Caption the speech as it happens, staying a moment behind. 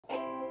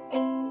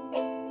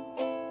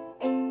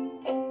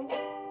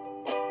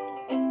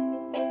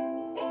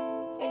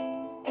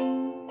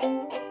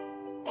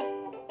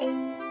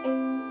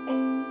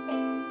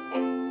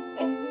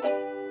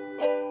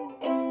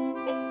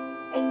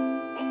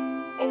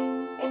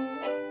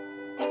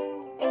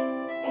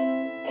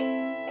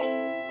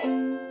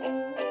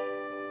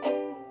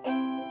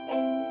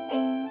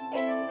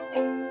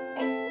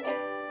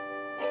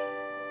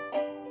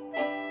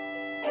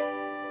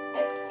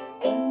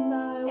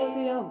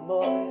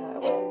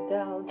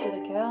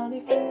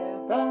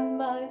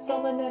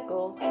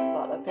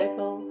a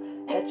pickle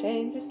that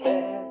changed his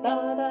fare.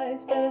 Thought I'd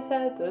spend a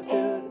cent or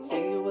two to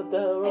see what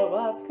the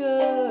robots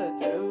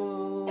could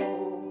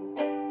do.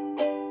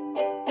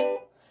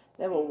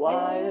 There were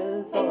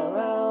wires all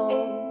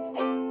around,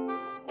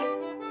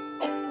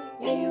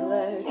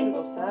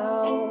 electrical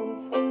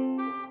sounds,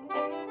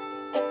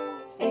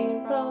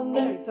 steam from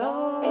their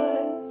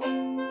exhausts,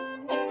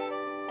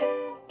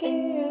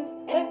 gears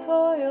and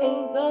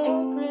coils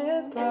of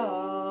crisscross.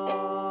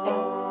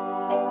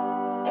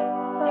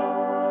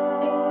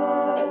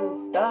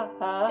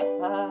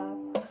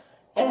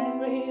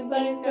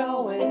 Everybody's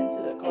going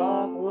to the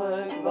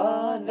clockwork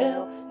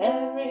vaudeville.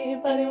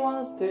 Everybody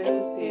wants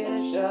to see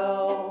the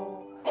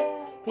show.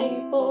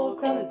 People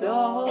crowd the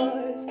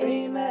doors,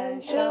 scream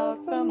and shout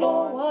for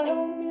more.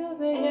 Wild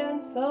music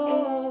and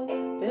soul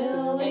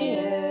fill the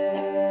air.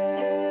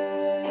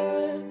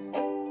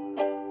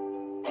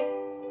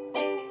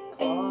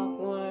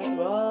 Clockwork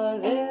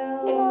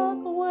vaudeville,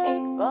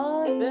 clockwork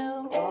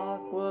vaudeville,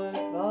 clockwork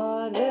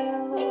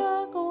vaudeville,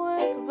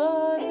 clockwork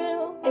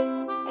vaudeville.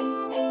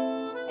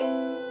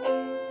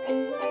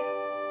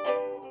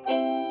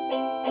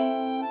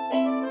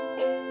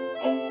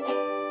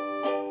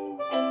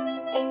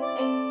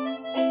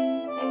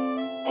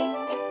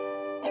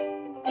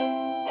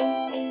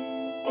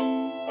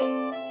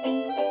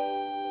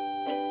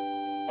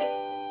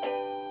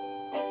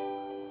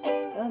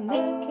 A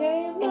man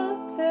came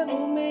up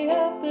to me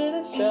after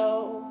the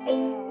show,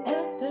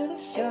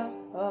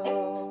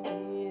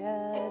 He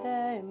had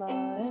a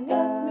mustache and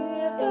asked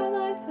me if I'd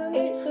like to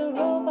meet the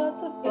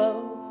robots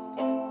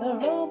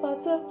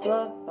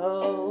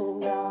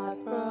afloat,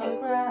 not programmed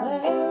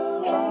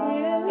to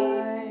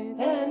bite.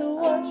 And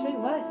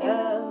watching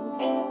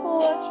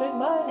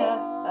my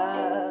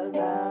hand,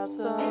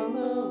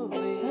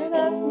 absolutely. And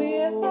asked me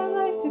if I'd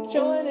like to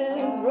join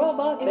his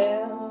robot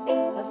band.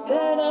 I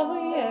said,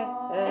 oh yeah.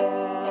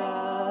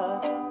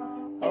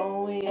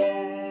 Oh yeah,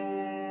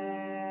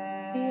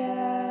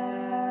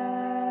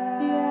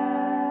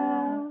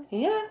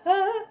 yeah.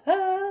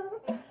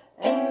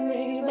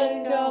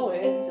 Everybody's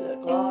going to the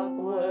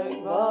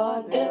clockwork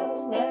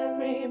vaudeville.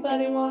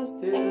 Everybody wants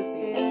to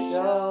see the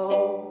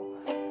show.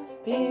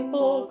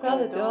 People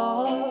crowd the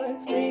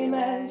doors, scream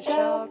and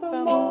shout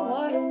for more.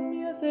 Wild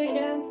music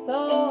and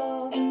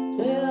soul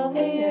fill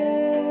the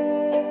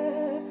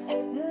air.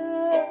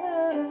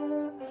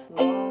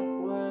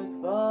 Clockwork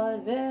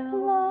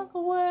vaudeville,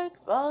 clockwork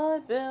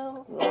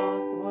vaudeville,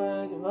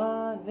 clockwork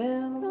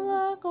vaudeville,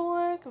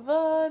 clockwork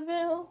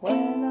vaudeville.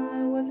 When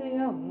I was a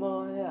young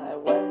boy, I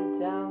went